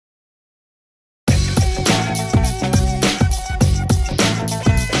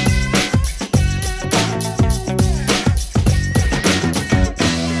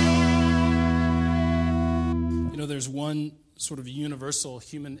one sort of universal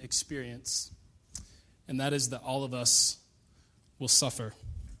human experience, and that is that all of us will suffer.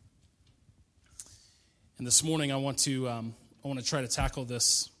 And this morning I want to try to tackle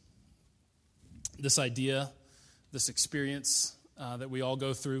this idea, this experience that we all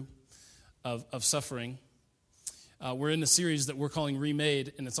go through of suffering. We're in a series that we're calling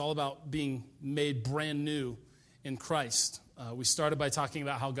Remade, and it's all about being made brand new in Christ. We started by talking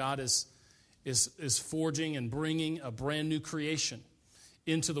about how God is forging and bringing a brand new creation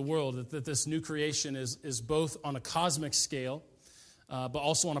into the world, that this new creation is both on a cosmic scale, but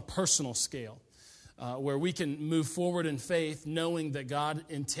also on a personal scale, where we can move forward in faith knowing that God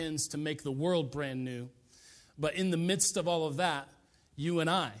intends to make the world brand new. But in the midst of all of that, you and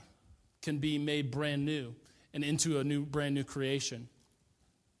I can be made brand new and into a brand new creation.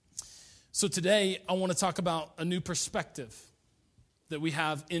 So today, I want to talk about a new perspective that we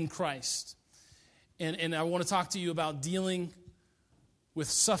have in Christ. And I want to talk to you about dealing with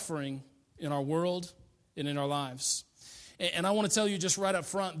suffering in our world and in our lives. And I want to tell you just right up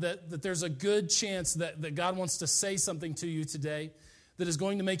front that there's a good chance that God wants to say something to you today that is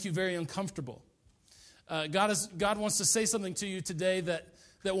going to make you very uncomfortable. God wants to say something to you today that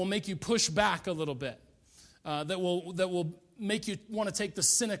will make you push back a little bit, that will make you want to take the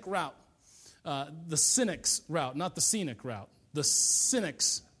cynic route, the cynic's route, not the scenic route, the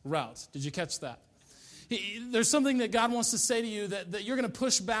cynic's route. Did you catch that? There's something that God wants to say to you that you're going to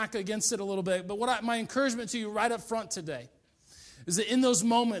push back against it a little bit. But my encouragement to you right up front today is that in those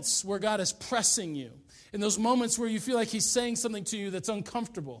moments where God is pressing you, in those moments where you feel like He's saying something to you that's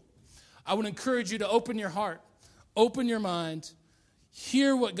uncomfortable, I would encourage you to open your heart, open your mind,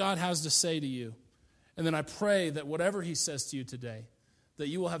 hear what God has to say to you. And then I pray that whatever He says to you today, that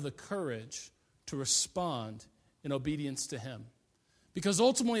you will have the courage to respond in obedience to Him. Because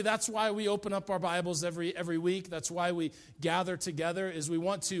ultimately, that's why we open up our Bibles every week. That's why we gather together, is we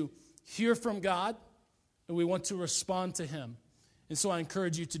want to hear from God and we want to respond to Him. And so I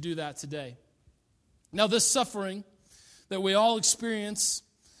encourage you to do that today. Now, this suffering that we all experience,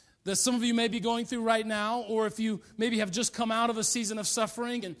 that some of you may be going through right now, or if you maybe have just come out of a season of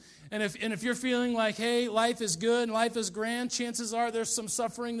suffering, and if you're feeling like, hey, life is good and life is grand, chances are there's some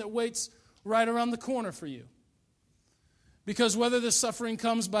suffering that waits right around the corner for you. Because whether this suffering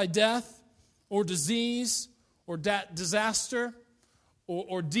comes by death or disease or disaster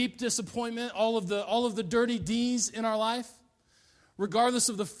or deep disappointment, all of the dirty D's in our life, regardless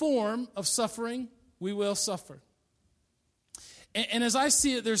of the form of suffering, we will suffer. And as I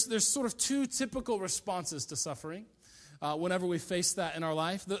see it, there's sort of two typical responses to suffering whenever we face that in our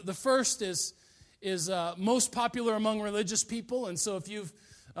life. The first is most popular among religious people, and so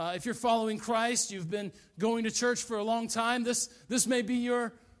if you're following Christ, you've been going to church for a long time, this may be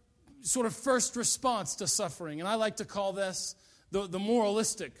your sort of first response to suffering. And I like to call this the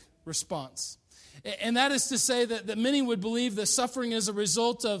moralistic response. And that is to say that many would believe that suffering is a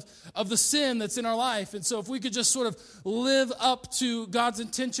result of the sin that's in our life. And so if we could just sort of live up to God's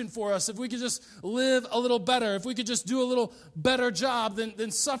intention for us, if we could just live a little better, if we could just do a little better job,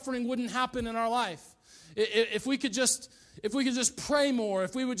 then suffering wouldn't happen in our life. If we could just pray more,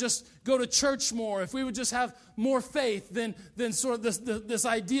 if we would just go to church more, if we would just have more faith, then sort of this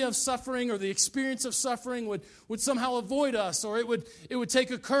idea of suffering or the experience of suffering would somehow avoid us, or it would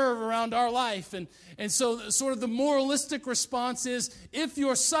take a curve around our life. And so sort of the moralistic response is, if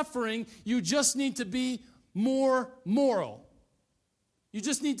you're suffering, you just need to be more moral. You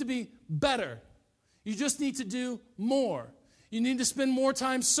just need to be better. You just need to do more. You need to spend more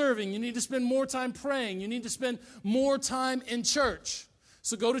time serving. You need to spend more time praying. You need to spend more time in church.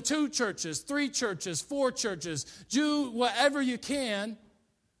 So go to 2 churches, 3 churches, 4 churches. Do whatever you can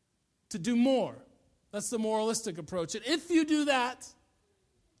to do more. That's the moralistic approach. And if you do that,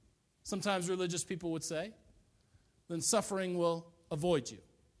 sometimes religious people would say, then suffering will avoid you.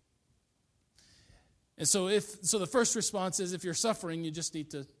 And so the first response is, if you're suffering, you just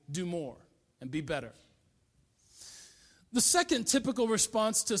need to do more and be better. The second typical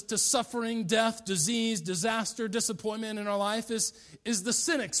response to suffering, death, disease, disaster, disappointment in our life is the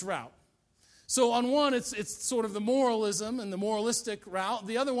cynic's route. So on one, it's sort of the moralism and the moralistic route.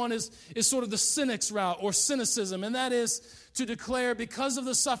 The other one is sort of the cynic's route, or cynicism, and that is to declare, because of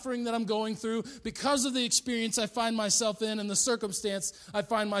the suffering that I'm going through, because of the experience I find myself in and the circumstance I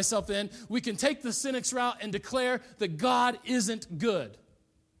find myself in, we can take the cynic's route and declare that God isn't good.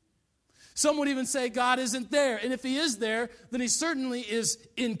 Some would even say God isn't there. And if He is there, then He certainly is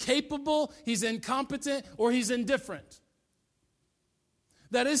incapable, He's incompetent, or He's indifferent.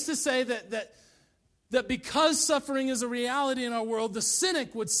 That is to say that because suffering is a reality in our world, the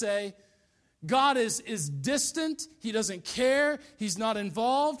cynic would say, God is distant. He doesn't care. He's not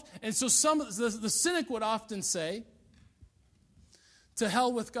involved. And so the cynic would often say, to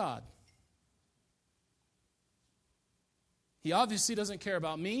hell with God. He obviously doesn't care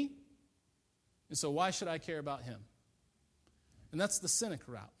about me, and so why should I care about him? And that's the cynic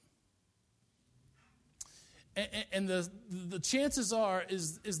route. And the chances are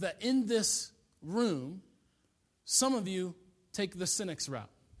is that in this room, some of you take the cynic's route.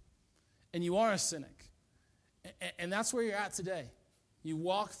 And you are a cynic. And that's where you're at today. You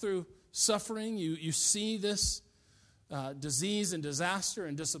walk through suffering. You see this disease and disaster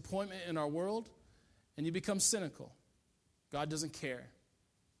and disappointment in our world, and you become cynical. God doesn't care.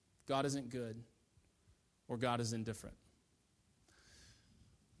 God isn't good. Or God is indifferent.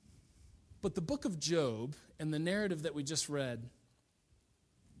 But the book of Job and the narrative that we just read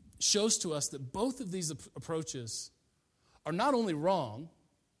shows to us that both of these approaches are not only wrong,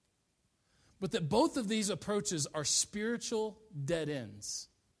 but that both of these approaches are spiritual dead ends.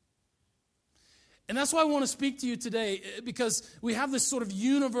 And that's why I want to speak to you today, because we have this sort of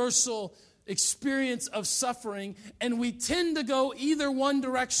universal experience of suffering, and we tend to go either one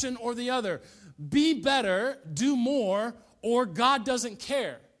direction or the other. Be better, do more, or God doesn't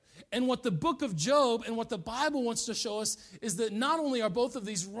care. And what the book of Job and what the Bible wants to show us is that not only are both of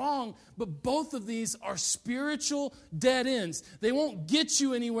these wrong, but both of these are spiritual dead ends. They won't get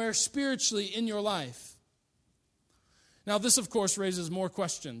you anywhere spiritually in your life. Now, this, of course, raises more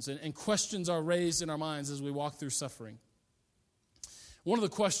questions, and questions are raised in our minds as we walk through suffering. One of the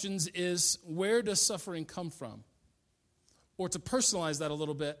questions is, where does suffering come from? Or to personalize that a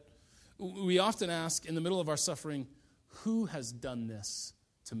little bit, we often ask in the middle of our suffering, who has done this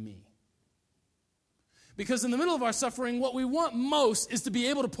to me? Because in the middle of our suffering, what we want most is to be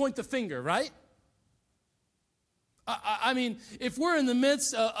able to point the finger, right? I mean, if we're in the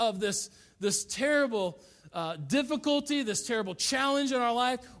midst of this terrible difficulty, this terrible challenge in our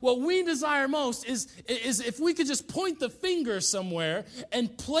life, what we desire most is if we could just point the finger somewhere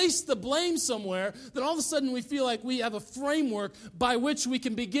and place the blame somewhere, then all of a sudden we feel like we have a framework by which we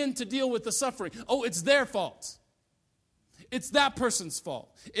can begin to deal with the suffering. Oh, it's their fault. It's that person's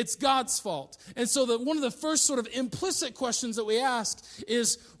fault. It's God's fault. And so one of the first sort of implicit questions that we ask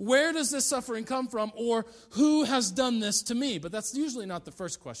is, where does this suffering come from? Or who has done this to me? But that's usually not the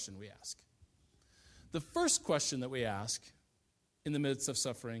first question we ask. The first question that we ask in the midst of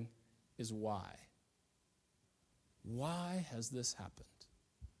suffering is why? Why has this happened?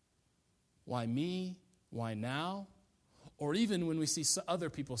 Why me? Why now? Or even when we see other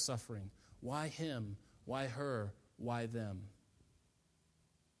people suffering, why him? Why her? Why them?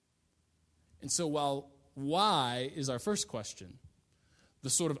 And so while why is our first question, the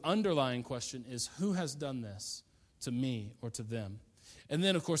sort of underlying question is, who has done this to me or to them? And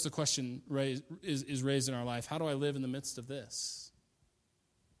then, of course, the question is raised in our life, how do I live in the midst of this?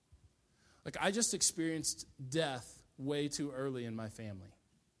 Like, I just experienced death way too early in my family.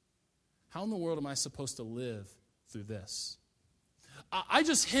 How in the world am I supposed to live through this? I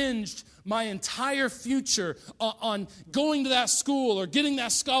just hinged my entire future on going to that school or getting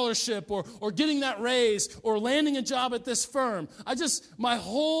that scholarship or getting that raise or landing a job at this firm. My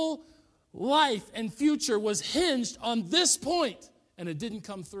whole life and future was hinged on this point, and it didn't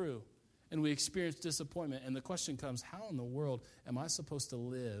come through. And we experienced disappointment. And the question comes, how in the world am I supposed to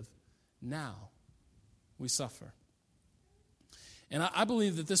live now? We suffer. And I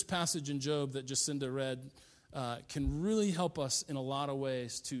believe that this passage in Job that Jacinda read can really help us in a lot of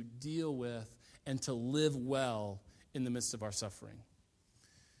ways to deal with and to live well in the midst of our suffering.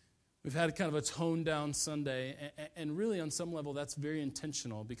 We've had kind of a toned-down Sunday, and really on some level that's very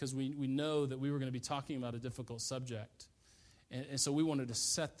intentional because we know that we were going to be talking about a difficult subject. And so we wanted to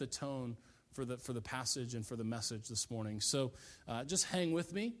set the tone for the passage and for the message this morning. So just hang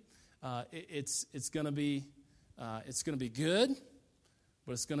with me. It's going to be good,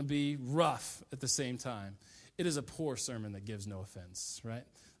 but it's going to be rough at the same time. It is a poor sermon that gives no offense, right?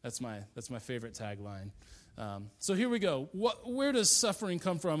 That's my favorite tagline. So here we go. Where does suffering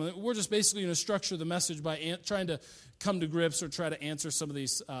come from? We're just basically going to structure the message by trying to come to grips or try to answer some of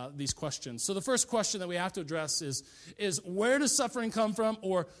these questions. So the first question that we have to address is where does suffering come from,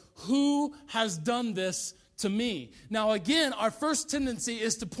 or who has done this to me? Now, again, our first tendency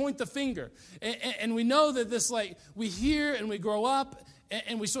is to point the finger. And we know that this, like, we hear and we grow up,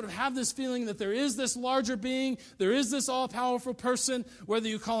 and we sort of have this feeling that there is this larger being, there is this all-powerful person, whether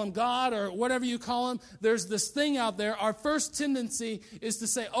you call him God or whatever you call him, there's this thing out there. Our first tendency is to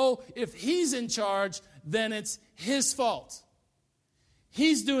say, oh, if he's in charge, then it's his fault.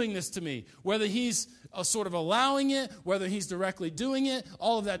 He's doing this to me. Whether he's sort of allowing it, whether he's directly doing it,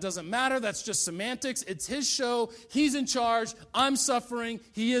 all of that doesn't matter. That's just semantics. It's his show. He's in charge. I'm suffering.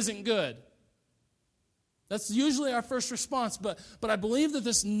 He isn't good. That's usually our first response, but I believe that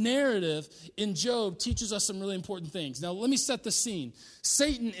this narrative in Job teaches us some really important things. Now, let me set the scene.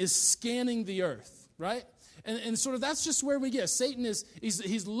 Satan is scanning the earth, right? And sort of that's just where we get. Satan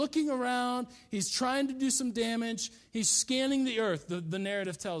he's looking around, he's trying to do some damage, he's scanning the earth, the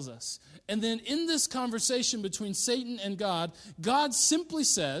narrative tells us. And then in this conversation between Satan and God, God simply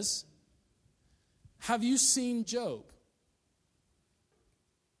says, have you seen Job?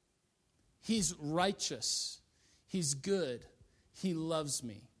 He's righteous. He's good. He loves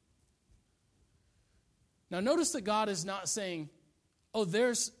me. Now notice that God is not saying, oh,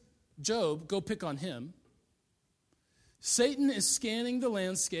 there's Job, go pick on him. Satan is scanning the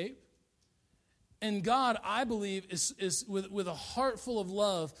landscape. And God, I believe, is with a heart full of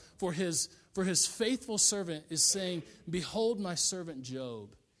love for his faithful servant, is saying, behold my servant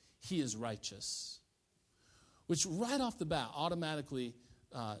Job. He is righteous. Which right off the bat automatically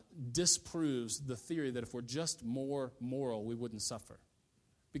disproves the theory that if we're just more moral, we wouldn't suffer.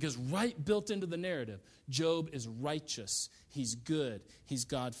 Because right built into the narrative, Job is righteous. He's good. He's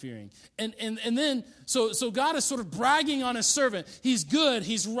God-fearing. And then, so God is sort of bragging on his servant. He's good.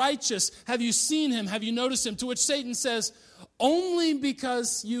 He's righteous. Have you seen him? Have you noticed him? To which Satan says, only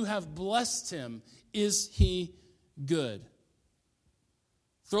because you have blessed him is he good.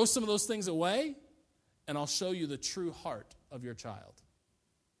 Throw some of those things away, and I'll show you the true heart of your child.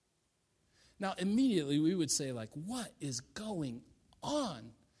 Now, immediately we would say, like, what is going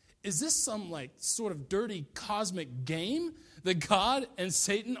on? Is this some, like, sort of dirty cosmic game that God and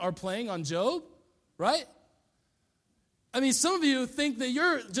Satan are playing on Job? Right? I mean, some of you think that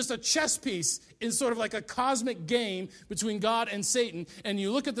you're just a chess piece in sort of like a cosmic game between God and Satan, and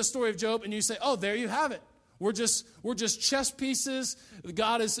you look at the story of Job and you say, oh, there you have it. We're just chess pieces.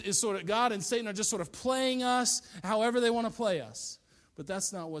 God God and Satan are just sort of playing us however they want to play us. But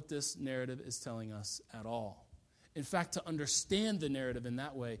that's not what this narrative is telling us at all. In fact, to understand the narrative in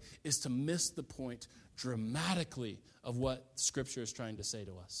that way is to miss the point dramatically of what Scripture is trying to say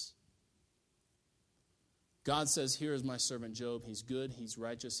to us. God says, here is my servant Job. He's good, he's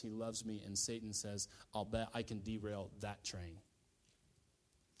righteous, he loves me. And Satan says, I'll bet I can derail that train.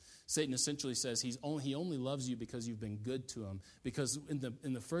 Satan essentially says he only loves you because you've been good to him. Because in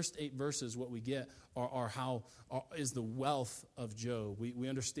the first 8 verses, what we get is the wealth of Job. We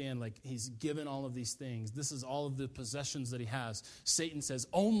understand, like, he's given all of these things. This is all of the possessions that he has. Satan says,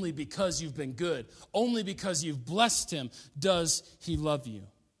 only because you've been good, only because you've blessed him, does he love you.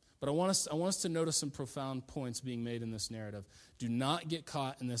 But I want us to notice some profound points being made in this narrative. Do not get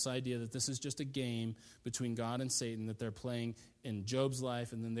caught in this idea that this is just a game between God and Satan that they're playing in Job's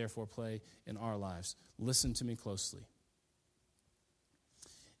life and then therefore play in our lives. Listen to me closely.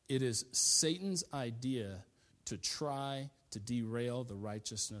 It is Satan's idea to try to derail the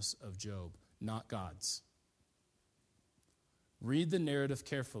righteousness of Job, not God's. Read the narrative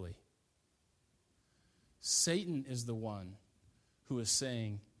carefully. Satan is the one who is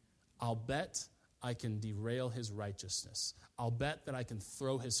saying, I'll bet I can derail his righteousness. I'll bet that I can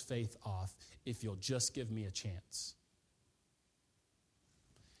throw his faith off if you'll just give me a chance.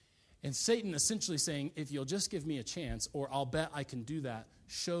 And Satan essentially saying, if you'll just give me a chance, or I'll bet I can do that,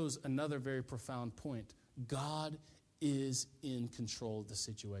 shows another very profound point. God is in control of the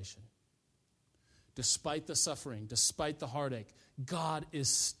situation. Despite the suffering, despite the heartache, God is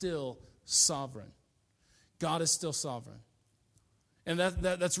still sovereign. God is still sovereign. And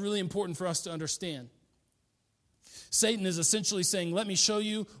that's really important for us to understand. Satan is essentially saying, let me show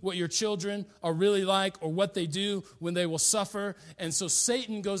you what your children are really like or what they do when they will suffer. And so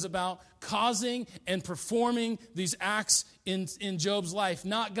Satan goes about causing and performing these acts in Job's life,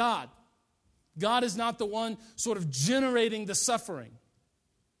 not God. God is not the one sort of generating the suffering.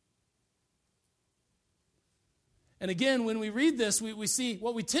 And again, when we read this, we see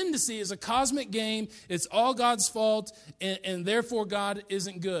what we tend to see is a cosmic game. It's all God's fault, and therefore God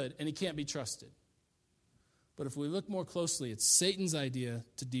isn't good, and he can't be trusted. But if we look more closely, it's Satan's idea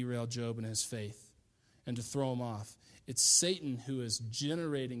to derail Job and his faith and to throw him off. It's Satan who is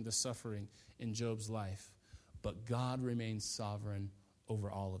generating the suffering in Job's life, but God remains sovereign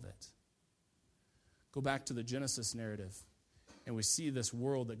over all of it. Go back to the Genesis narrative, and we see this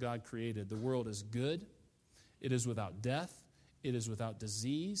world that God created. The world is good. It is without death. It is without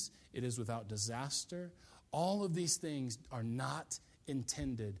disease. It is without disaster. All of these things are not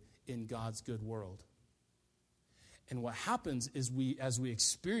intended in God's good world. And what happens is as we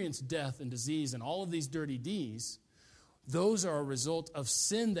experience death and disease and all of these dirty deeds, those are a result of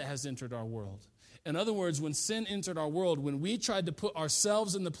sin that has entered our world. In other words, when sin entered our world, when we tried to put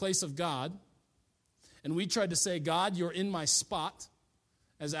ourselves in the place of God, and we tried to say, God, you're in my spot,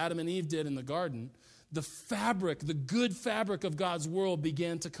 as Adam and Eve did in the garden, the fabric, the good fabric of God's world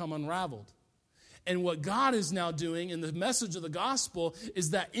began to come unraveled. And what God is now doing in the message of the gospel is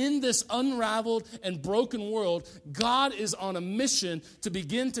that in this unraveled and broken world, God is on a mission to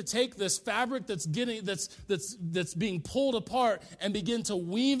begin to take this fabric that's being pulled apart and begin to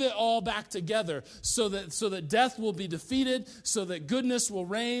weave it all back together so that death will be defeated, so that goodness will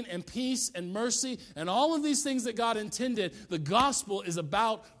reign and peace and mercy and all of these things that God intended. The gospel is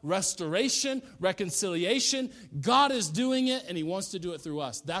about restoration, reconciliation. God is doing it and he wants to do it through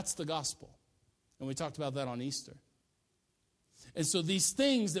us. That's the gospel. And we talked about that on Easter. And so these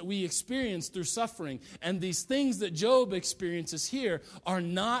things that we experience through suffering and these things that Job experiences here are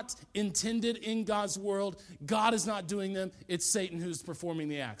not intended in God's world. God is not doing them. It's Satan who's performing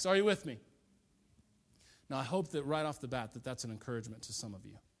the acts. Are you with me? Now, I hope that right off the bat that that's an encouragement to some of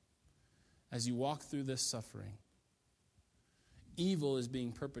you. As you walk through this suffering, evil is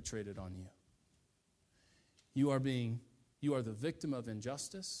being perpetrated on you. You are the victim of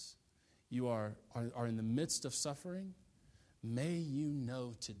injustice. You are in the midst of suffering. May you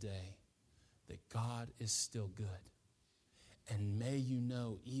know today that God is still good. And may you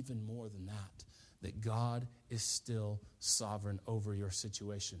know even more than that God is still sovereign over your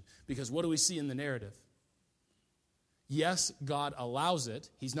situation. Because what do we see in the narrative? Yes, God allows it.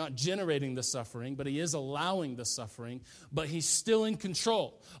 He's not generating the suffering, but he is allowing the suffering, but he's still in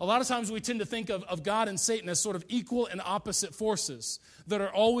control. A lot of times we tend to think of God and Satan as sort of equal and opposite forces that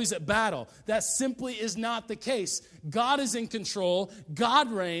are always at battle. That simply is not the case. God is in control. God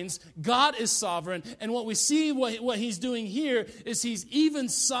reigns. God is sovereign. And what we see, what he's doing here is he's even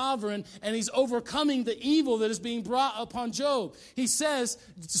sovereign and he's overcoming the evil that is being brought upon Job. He says,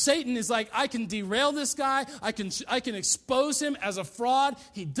 Satan is like, I can derail this guy. I can expose him as a fraud.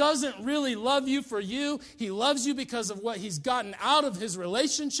 He doesn't really love you for you. He loves you because of what he's gotten out of his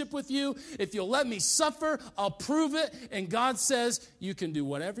relationship with you. If you'll let me suffer, I'll prove it. And God says, you can do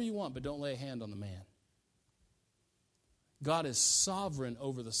whatever you want, but don't lay a hand on the man. God is sovereign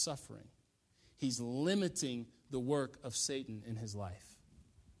over the suffering. He's limiting the work of Satan in his life.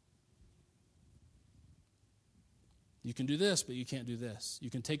 You can do this, but you can't do this.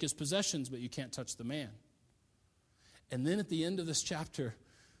 You can take his possessions, but you can't touch the man. And then at the end of this chapter,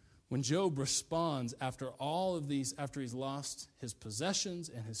 when Job responds after all of these, after he's lost his possessions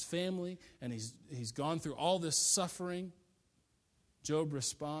and his family, and he's gone through all this suffering, Job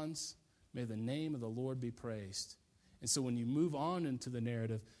responds, may the name of the Lord be praised. And so when you move on into the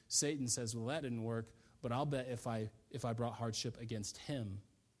narrative, Satan says, well, that didn't work, but I'll bet if I brought hardship against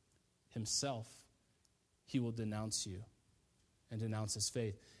himself, he will denounce you and denounce his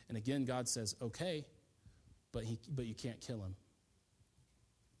faith. And again, God says, okay, but you can't kill him.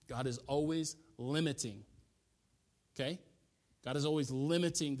 God is always limiting. Okay? God is always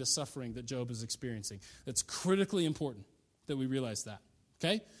limiting the suffering that Job is experiencing. That's critically important that we realize that.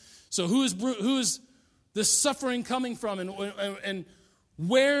 Okay? So who is this suffering coming from, and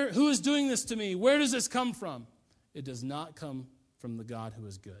who is doing this to me? Where does this come from? It does not come from the God who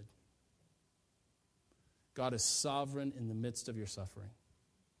is good. God is sovereign in the midst of your suffering.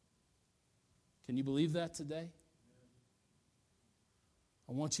 Can you believe that today?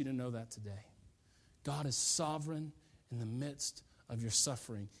 I want you to know that today. God is sovereign in the midst of your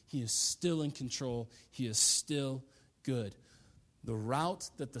suffering. He is still in control. He is still good. The route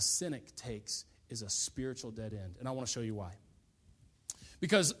that the cynic takes is a spiritual dead end. And I want to show you why.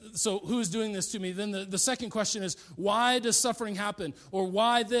 Because, so who is doing this to me? Then the second question is, why does suffering happen? Or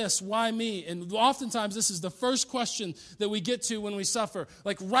why this? Why me? And oftentimes this is the first question that we get to when we suffer.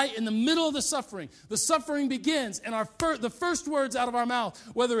 Like right in the middle of the suffering begins, and the first words out of our mouth,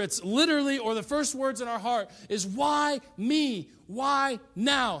 whether it's literally or the first words in our heart, is why me? Why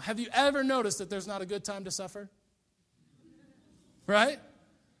now? Have you ever noticed that there's not a good time to suffer? Right?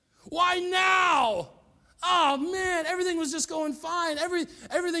 Why now? Oh, man, everything was just going fine.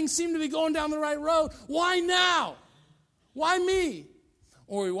 Everything seemed to be going down the right road. Why now? Why me?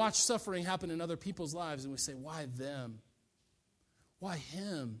 Or we watch suffering happen in other people's lives and we say, why them? Why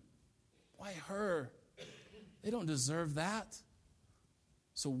him? Why her? They don't deserve that.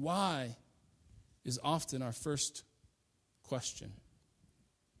 So why is often our first question.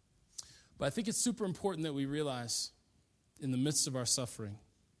 But I think it's super important that we realize in the midst of our suffering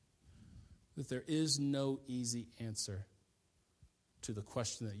that there is no easy answer to the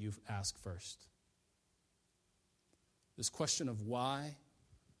question that you've asked first. This question of why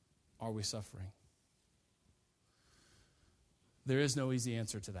are we suffering? There is no easy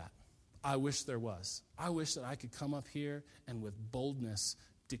answer to that. I wish there was. I wish that I could come up here and with boldness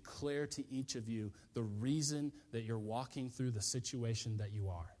declare to each of you the reason that you're walking through the situation that you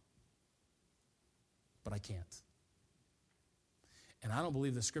are. But I can't. And I don't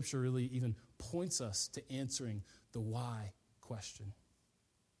believe the Scripture really even points us to answering the why question.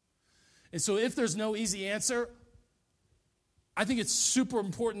 And so if there's no easy answer, I think it's super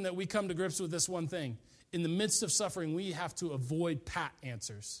important that we come to grips with this one thing. In the midst of suffering, we have to avoid pat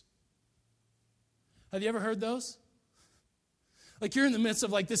answers. Have you ever heard those? Like you're in the midst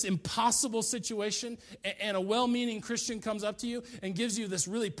of like this impossible situation, and a well-meaning Christian comes up to you and gives you this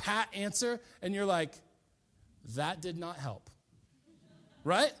really pat answer, and you're like, that did not help.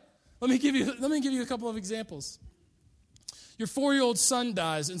 Right? Let me give you a couple of examples. Your 4-year-old son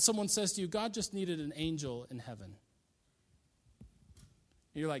dies, and someone says to you, God just needed an angel in heaven.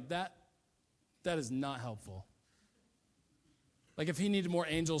 And you're like, that is not helpful. Like if he needed more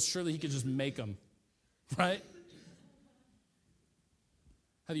angels, surely he could just make them. Right?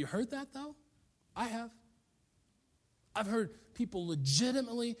 Have you heard that, though? I have. I've heard people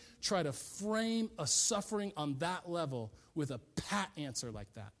legitimately try to frame a suffering on that level with a pat answer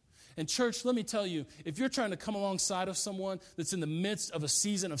like that. And church, let me tell you, if you're trying to come alongside of someone that's in the midst of a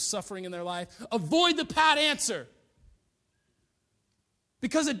season of suffering in their life, avoid the pat answer.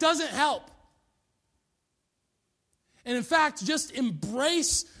 Because it doesn't help. And in fact, just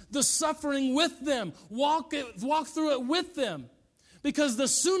embrace the suffering with them. Walk through it with them. Because the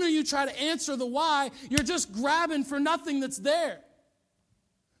sooner you try to answer the why, you're just grabbing for nothing that's there.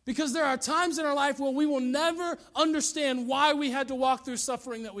 Because there are times in our life where we will never understand why we had to walk through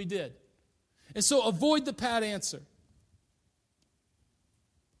suffering that we did. And so avoid the pat answer.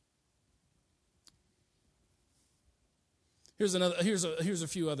 Here's a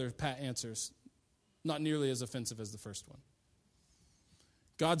few other pat answers, not nearly as offensive as the first one.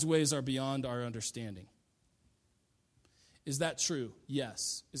 God's ways are beyond our understanding. Is that true?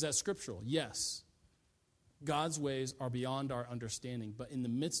 Yes. Is that scriptural? Yes. God's ways are beyond our understanding. But in the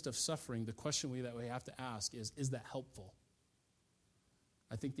midst of suffering, the question that we have to ask is that helpful?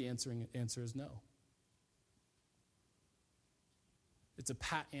 I think the answer is no. It's a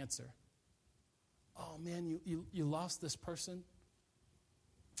pat answer. Oh man, you lost this person?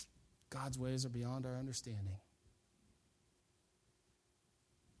 God's ways are beyond our understanding.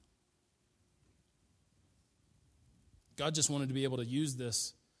 God just wanted to be able to use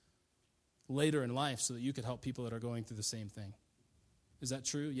this later in life so that you could help people that are going through the same thing. Is that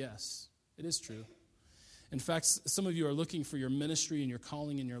true? Yes, it is true. In fact, some of you are looking for your ministry and your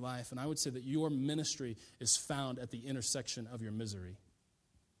calling in your life, and I would say that your ministry is found at the intersection of your misery.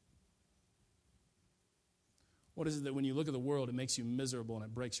 What is it that when you look at the world, it makes you miserable and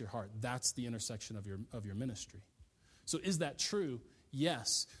it breaks your heart? That's the intersection of your ministry. So is that true?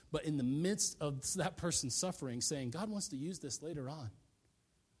 Yes. But in the midst of that person suffering, saying, God wants to use this later on,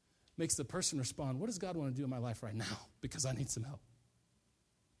 makes the person respond, what does God want to do in my life right now? Because I need some help.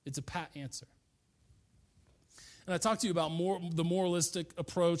 It's a pat answer. And I talked to you about the moralistic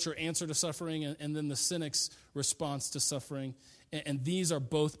approach or answer to suffering and then the cynic's response to suffering. And these are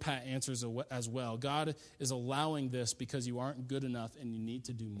both pat answers as well. God is allowing this because you aren't good enough and you need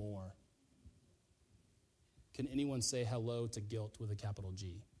to do more. Can anyone say hello to guilt with a capital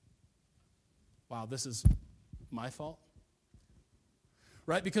G? Wow, this is my fault?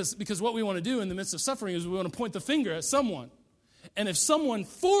 Right? Because what we want to do in the midst of suffering is we want to point the finger at someone. And if someone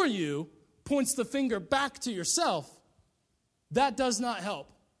for you points the finger back to yourself, that does not help.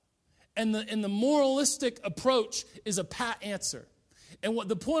 And the moralistic approach is a pat answer. And what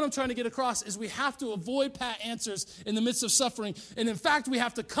the point I'm trying to get across is we have to avoid pat answers in the midst of suffering. And in fact, we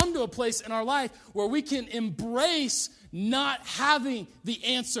have to come to a place in our life where we can embrace not having the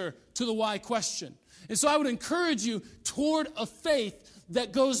answer to the why question. And so I would encourage you toward a faith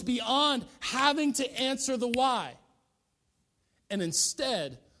that goes beyond having to answer the why, and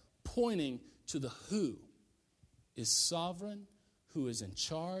instead pointing to the who is sovereign, who is in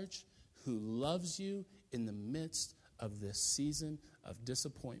charge, who loves you in the midst of this season of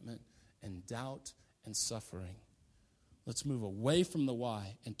disappointment and doubt and suffering. Let's move away from the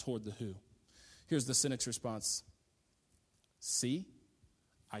why and toward the who. Here's the cynic's response. See,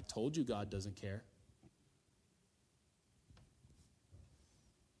 I told you God doesn't care.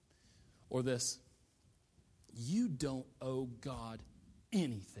 Or this, you don't owe God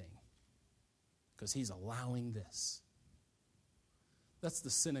anything because he's allowing this. That's the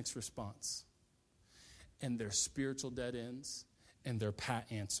cynic's response. And their spiritual dead ends and their pat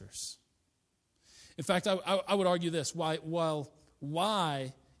answers. In fact, I would argue this.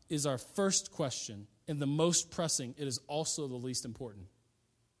 Why is our first question and the most pressing, it is also the least important.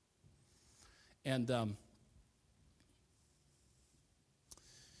 And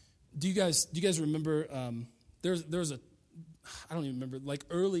do you guys remember? There's a, I don't even remember, like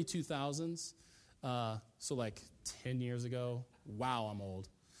early 2000s. So like 10 years ago. Wow, I'm old.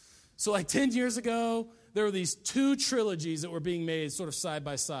 So like 10 years ago, there were these two trilogies that were being made sort of side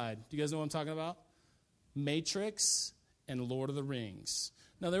by side. Do you guys know what I'm talking about? Matrix and Lord of the Rings.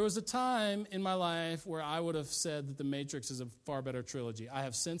 Now, there was a time in my life where I would have said that The Matrix is a far better trilogy. I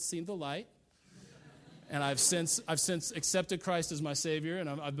have since seen the light, and I've since accepted Christ as my Savior, and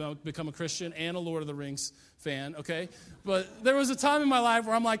I've become a Christian and a Lord of the Rings fan, okay? But there was a time in my life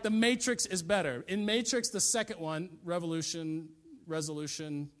where I'm like, The Matrix is better. In Matrix, the second one, Resolution,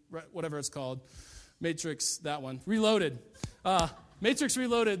 whatever it's called, Matrix, that one, Reloaded. Matrix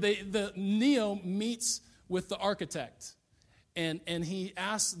Reloaded, the Neo meets with the architect. And he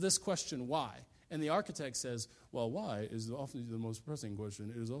asks this question, why? And the architect says, well, why is often the most pressing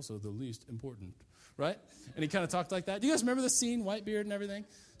question. It is also the least important, right? And he kind of talked like that. Do you guys remember the scene, Whitebeard and everything?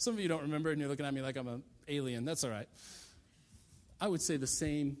 Some of you don't remember, and you're looking at me like I'm an alien. That's all right. I would say the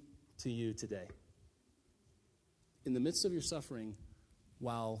same to you today. In the midst of your suffering,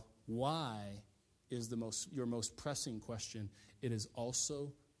 while why is your most pressing question, it is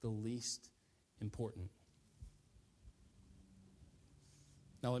also the least important.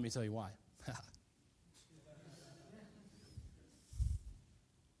 Now let me tell you why.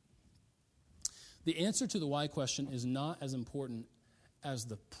 The answer to the why question is not as important as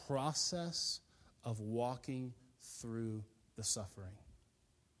the process of walking through the suffering.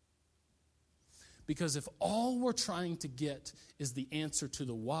 Because if all we're trying to get is the answer to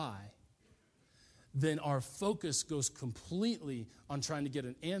the why, then our focus goes completely on trying to get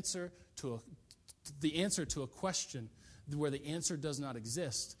an answer to a question where the answer does not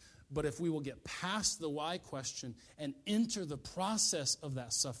exist. But if we will get past the why question and enter the process of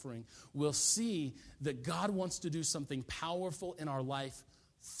that suffering, we'll see that God wants to do something powerful in our life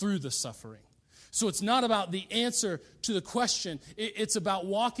through the suffering. So it's not about the answer to the question. It's about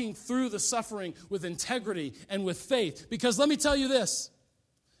walking through the suffering with integrity and with faith. Because let me tell you this.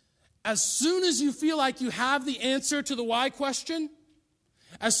 As soon as you feel like you have the answer to the why question,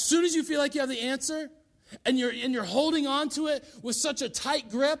 as soon as you feel like you have the answer, and you're holding on to it with such a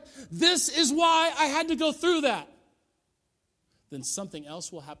tight grip, this is why I had to go through that, then something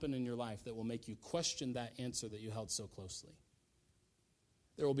else will happen in your life that will make you question that answer that you held so closely.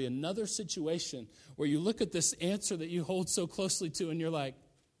 There will be another situation where you look at this answer that you hold so closely to and you're like,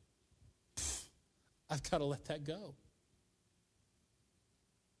 I've got to let that go.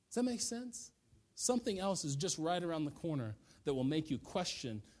 Does that make sense? Something else is just right around the corner that will make you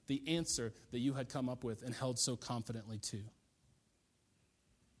question the answer that you had come up with and held so confidently to.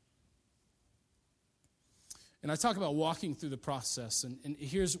 And I talk about walking through the process, and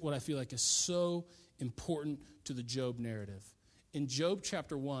here's what I feel like is so important to the Job narrative. In Job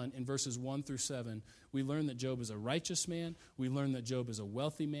chapter 1, in verses 1 through 7, we learn that Job is a righteous man. We learn that Job is a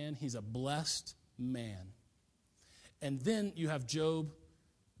wealthy man. He's a blessed man. And then you have Job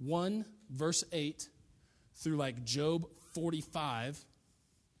 1, verse 8, through like Job 45,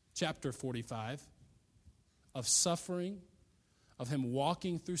 chapter 45, of suffering, of him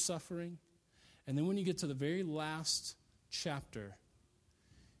walking through suffering. And then when you get to the very last chapter,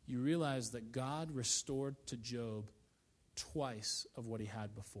 you realize that God restored to Job twice of what he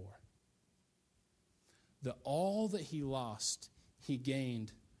had before. That all that he lost, he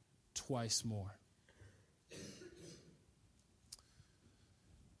gained twice more.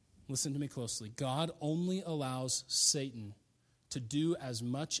 Listen to me closely. God only allows Satan to do as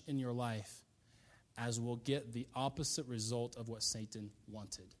much in your life as will get the opposite result of what Satan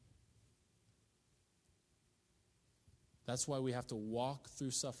wanted. That's why we have to walk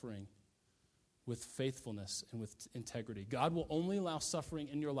through suffering with faithfulness and with integrity. God will only allow suffering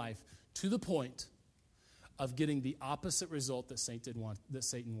in your life to the point of getting the opposite result that Satan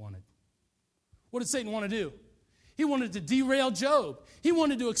wanted. What did Satan want to do? He wanted to derail Job. He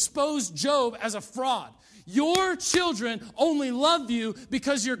wanted to expose Job as a fraud. Your children only love you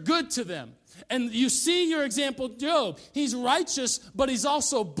because you're good to them. And you see your example, Job. He's righteous, but he's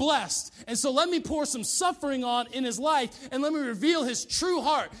also blessed. And so let me pour some suffering on in his life, and let me reveal his true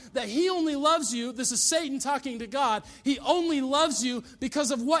heart, that he only loves you. This is Satan talking to God. He only loves you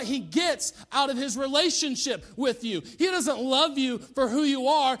because of what he gets out of his relationship with you. He doesn't love you for who you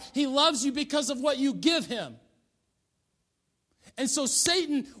are. He loves you because of what you give him. And so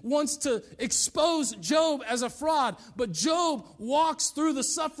Satan wants to expose Job as a fraud, but Job walks through the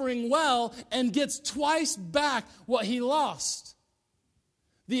suffering well and gets twice back what he lost.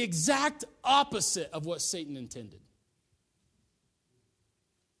 the exact opposite of what Satan intended.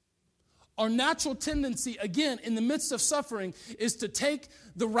 Our natural tendency, again, in the midst of suffering, is to take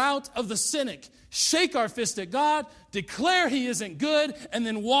the route of the cynic, shake our fist at God, declare He isn't good, and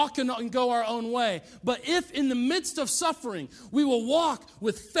then walk and go our own way. But if in the midst of suffering, we will walk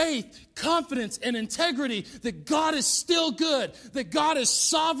with faith, confidence, and integrity that God is still good, that God is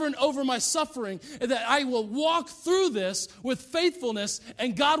sovereign over my suffering, and that I will walk through this with faithfulness,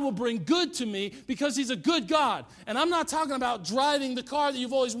 and God will bring good to me because He's a good God. And I'm not talking about driving the car that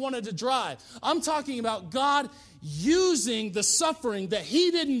you've always wanted to drive. I'm talking about God using the suffering that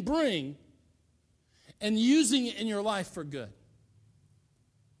He didn't bring and using it in your life for good.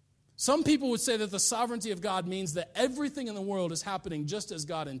 Some people would say that the sovereignty of God means that everything in the world is happening just as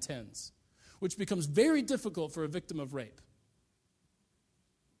God intends, which becomes very difficult for a victim of rape.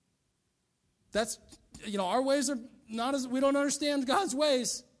 That's, our ways are not as, we don't understand God's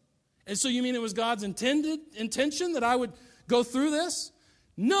ways. And so you mean it was God's intention that I would go through this?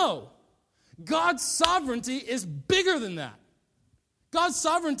 No. God's sovereignty is bigger than that. God's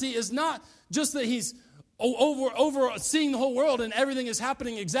sovereignty is not just that He's overseeing the whole world and everything is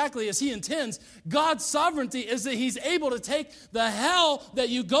happening exactly as He intends. God's sovereignty is that He's able to take the hell that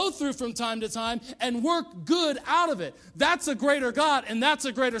you go through from time to time and work good out of it. That's a greater God, and that's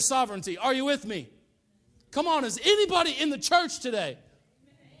a greater sovereignty. Are you with me? Come on, is anybody in the church today?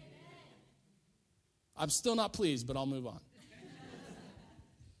 I'm still not pleased, but I'll move on.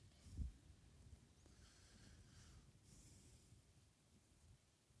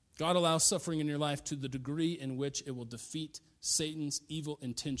 God allows suffering in your life to the degree in which it will defeat Satan's evil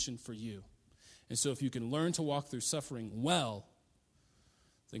intention for you. And so if you can learn to walk through suffering well,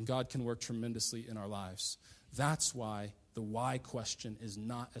 then God can work tremendously in our lives. That's why the why question is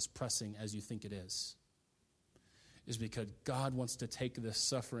not as pressing as you think it is because God wants to take this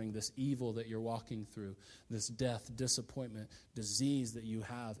suffering, this evil that you're walking through, this death, disappointment, disease that you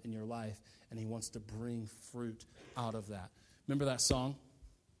have in your life, and He wants to bring fruit out of that. Remember that song?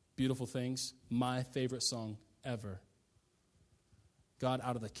 Beautiful Things, my favorite song ever. God,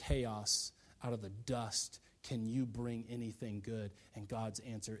 out of the chaos, out of the dust, can you bring anything good? And God's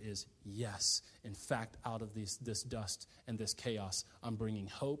answer is yes. In fact, out of this dust and this chaos, I'm bringing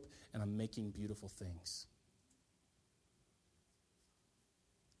hope and I'm making beautiful things.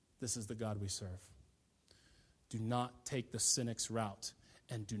 This is the God we serve. Do not take the cynic's route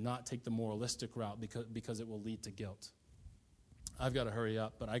and do not take the moralistic route because it will lead to guilt. I've got to hurry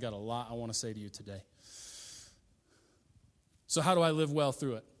up, but I got a lot I want to say to you today. So how do I live well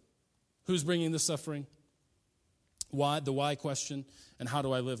through it? Who's bringing the suffering? Why? The why question, and how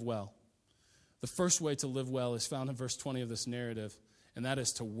do I live well? The first way to live well is found in verse 20 of this narrative, and that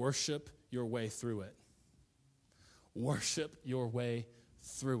is to worship your way through it. Worship your way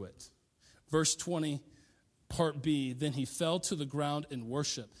through it. Verse 20, part B, then he fell to the ground in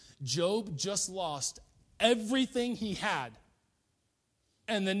worship. Job just lost everything he had.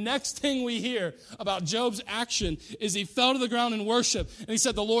 And the next thing we hear about Job's action is he fell to the ground in worship. And he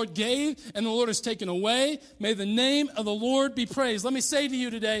said, the Lord gave and the Lord has taken away. May the name of the Lord be praised. Let me say to you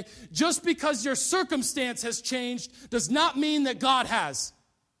today, just because your circumstance has changed does not mean that God has.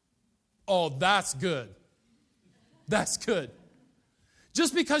 Oh, that's good. That's good.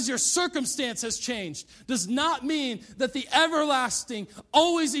 Just because your circumstance has changed does not mean that the everlasting,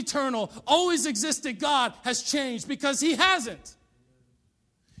 always eternal, always existed God has changed, because He hasn't.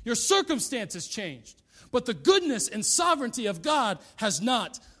 Your circumstance has changed, but the goodness and sovereignty of God has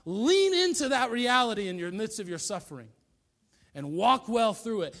not. Lean into that reality in your midst of your suffering and walk well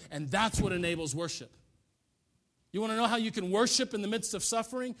through it, and that's what enables worship. You want to know how you can worship in the midst of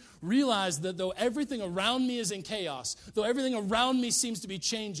suffering? Realize that though everything around me is in chaos, though everything around me seems to be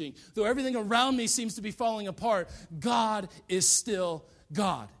changing, though everything around me seems to be falling apart, God is still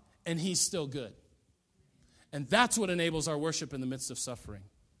God, and He's still good. And that's what enables our worship in the midst of suffering.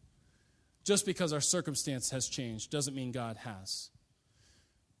 Just because our circumstance has changed doesn't mean God has.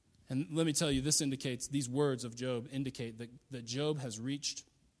 And let me tell you, these words of Job indicate that Job has reached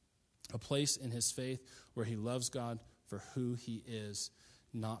a place in his faith where he loves God for who He is,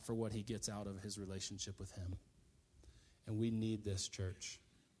 not for what he gets out of his relationship with Him. And we need this, church.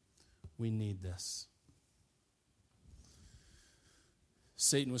 We need this.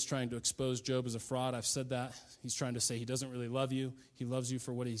 Satan was trying to expose Job as a fraud. I've said that. He's trying to say he doesn't really love you. He loves you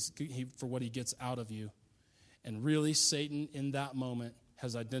for what he gets out of you. And really, Satan in that moment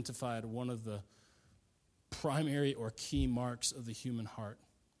has identified one of the primary or key marks of the human heart.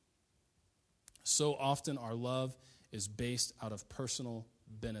 So often our love is based out of personal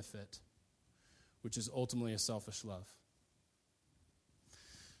benefit, which is ultimately a selfish love.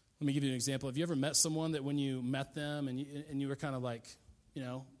 Let me give you an example. Have you ever met someone that when you met them and you were kind of like,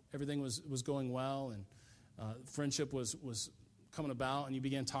 everything was going well and friendship was coming about, and you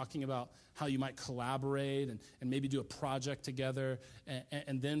began talking about how you might collaborate and maybe do a project together,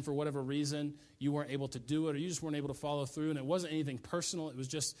 and then for whatever reason you weren't able to do it, or you just weren't able to follow through, and it wasn't anything personal. It was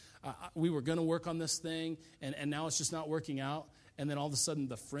just we were going to work on this thing, and now it's just not working out, and then all of a sudden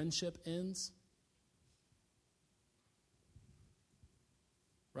the friendship ends.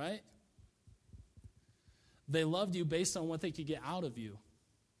 Right? They loved you based on what they could get out of you.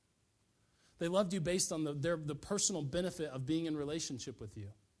 They loved you based on the personal benefit of being in relationship with you.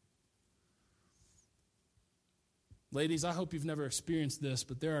 Ladies, I hope you've never experienced this,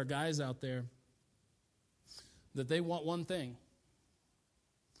 but there are guys out there that they want one thing,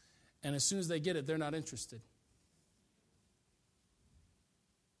 and as soon as they get it, they're not interested.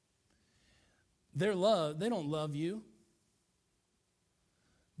 They don't love you.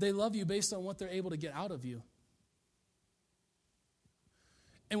 They love you based on what they're able to get out of you.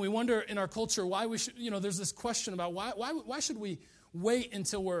 And we wonder in our culture why we should, there's this question about why should we wait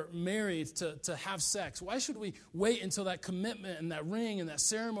until we're married to have sex? Why should we wait until that commitment and that ring and that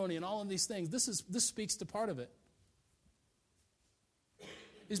ceremony and all of these things? This speaks to part of it.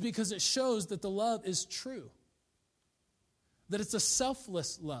 Is because it shows that the love is true. That it's a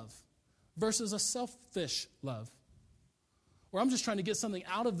selfless love versus a selfish love. Where I'm just trying to get something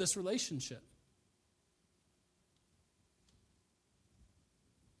out of this relationship.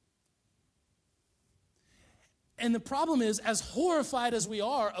 And the problem is, as horrified as we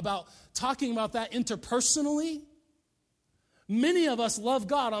are about talking about that interpersonally, many of us love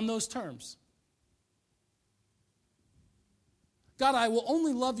God on those terms. God, I will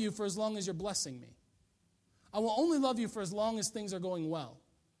only love you for as long as you're blessing me. I will only love you for as long as things are going well.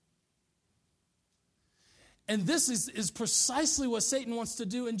 And this is precisely what Satan wants to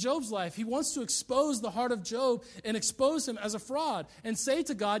do in Job's life. He wants to expose the heart of Job and expose him as a fraud and say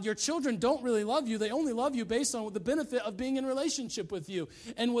to God, your children don't really love you. They only love you based on the benefit of being in relationship with you.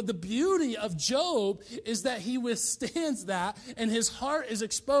 And what the beauty of Job is that he withstands that and his heart is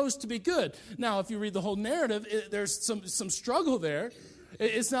exposed to be good. Now, if you read the whole narrative, there's some struggle there.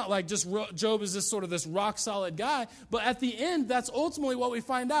 It's not like just Job is this rock solid guy, but at the end, that's ultimately what we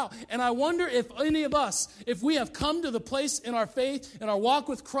find out. And I wonder if any of us, if we have come to the place in our faith, in our walk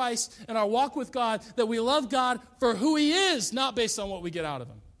with Christ, and our walk with God, that we love God for who He is, not based on what we get out of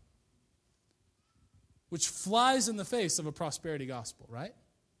Him. Which flies in the face of a prosperity gospel, right?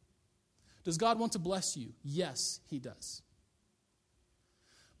 Does God want to bless you? Yes, He does.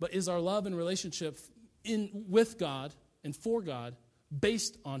 But is our love and relationship with God and for God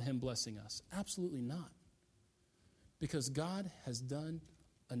based on Him blessing us? Absolutely not. Because God has done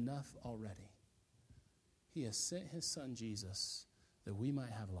enough already. He has sent His Son Jesus that we might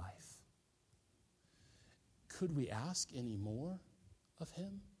have life. Could we ask any more of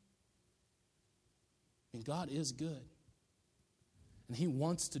Him? And God is good. And He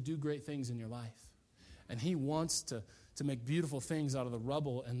wants to do great things in your life. And He wants to make beautiful things out of the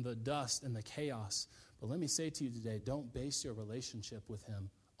rubble and the dust and the chaos. But let me say to you today, don't base your relationship with Him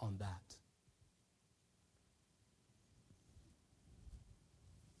on that.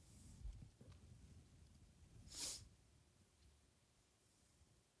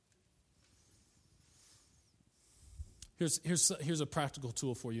 Here's a practical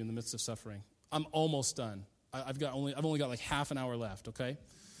tool for you in the midst of suffering. I'm almost done. I've only got like half an hour left, okay?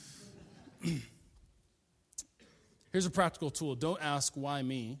 Here's a practical tool. Don't ask why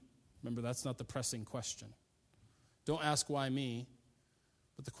me. Remember, that's not the pressing question. Don't ask why me,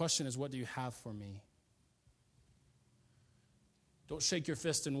 but the question is, what do you have for me? Don't shake your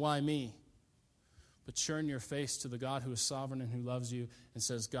fist and why me, but turn your face to the God who is sovereign and who loves you and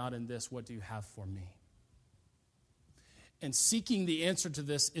says, God, in this, what do you have for me? And seeking the answer to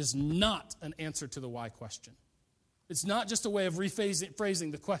this is not an answer to the why question. It's not just a way of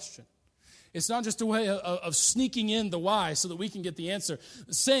rephrasing the question. It's not just a way of sneaking in the why so that we can get the answer.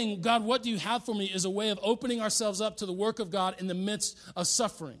 Saying, God, what do you have for me is a way of opening ourselves up to the work of God in the midst of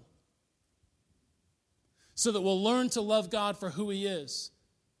suffering. So that we'll learn to love God for who He is.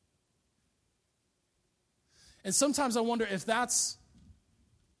 And sometimes I wonder if that's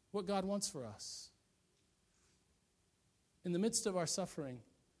what God wants for us. In the midst of our suffering,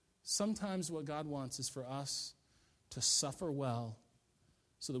 sometimes what God wants is for us to suffer well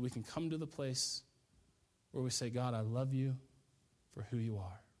so that we can come to the place where we say, God, I love you for who you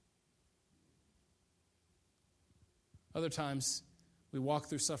are. Other times, we walk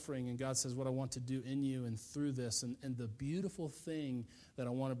through suffering and God says, what I want to do in you and through this, and the beautiful thing that I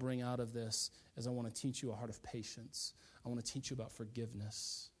want to bring out of this is I want to teach you a heart of patience. I want to teach you about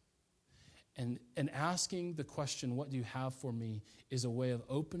forgiveness. And asking the question, what do you have for me, is a way of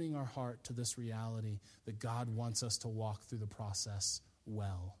opening our heart to this reality that God wants us to walk through the process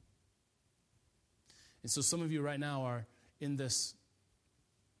well. And so some of you right now are in this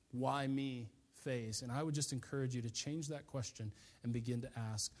why me phase. And I would just encourage you to change that question and begin to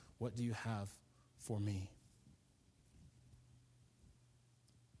ask, what do you have for me?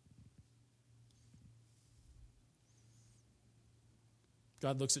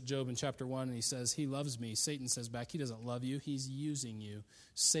 God looks at Job in chapter 1 and he says, he loves me. Satan says back, he doesn't love you, he's using you.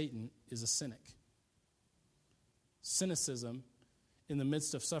 Satan is a cynic. Cynicism in the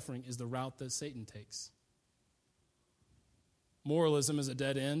midst of suffering is the route that Satan takes. Moralism is a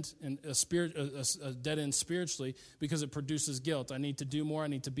dead end, and a dead end spiritually because it produces guilt. I need to do more, I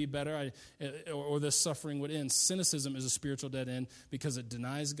need to be better, or this suffering would end. Cynicism is a spiritual dead end because it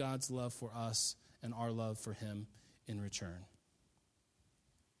denies God's love for us and our love for him in return.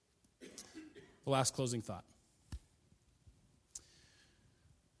 The last closing thought.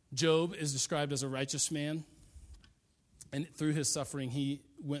 Job is described as a righteous man, and through his suffering, he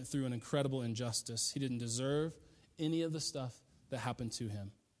went through an incredible injustice. He didn't deserve any of the stuff that happened to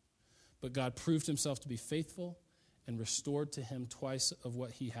him. But God proved himself to be faithful and restored to him twice of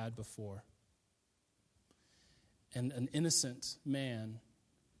what he had before. And an innocent man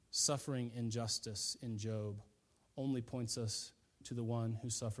suffering injustice in Job only points us to the one who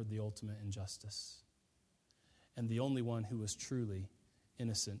suffered the ultimate injustice, and the only one who was truly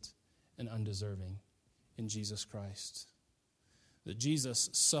innocent and undeserving in Jesus Christ. That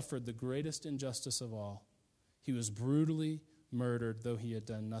Jesus suffered the greatest injustice of all. He was brutally murdered, though he had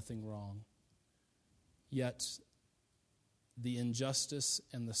done nothing wrong. Yet the injustice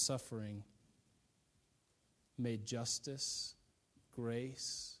and the suffering made justice,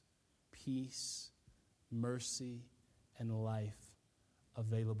 grace, peace, mercy, and life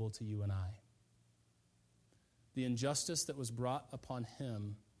available to you and I. The injustice that was brought upon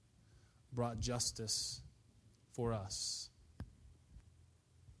him brought justice for us.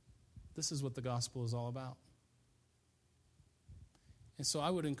 This is what the gospel is all about. And so I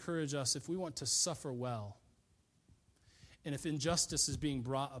would encourage us, if we want to suffer well, and if injustice is being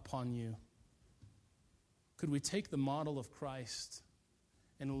brought upon you, could we take the model of Christ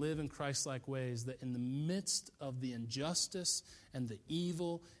and live in Christ-like ways, that in the midst of the injustice and the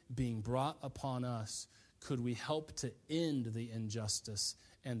evil being brought upon us, could we help to end the injustice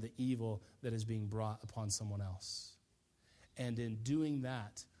and the evil that is being brought upon someone else? And in doing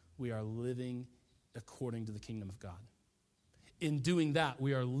that, we are living according to the kingdom of God. In doing that,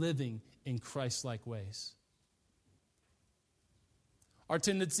 we are living in Christ-like ways. Our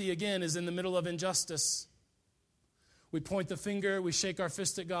tendency, again, is in the middle of injustice. We point the finger, we shake our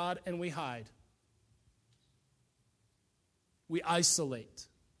fist at God, and we hide. We isolate.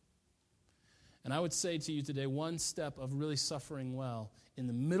 And I would say to you today, one step of really suffering well in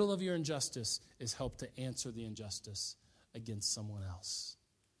the middle of your injustice is help to answer the injustice against someone else.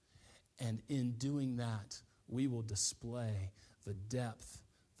 And in doing that, we will display the depth,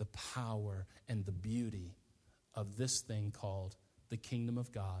 the power, and the beauty of this thing called the kingdom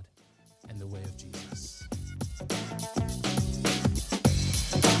of God and the way of Jesus.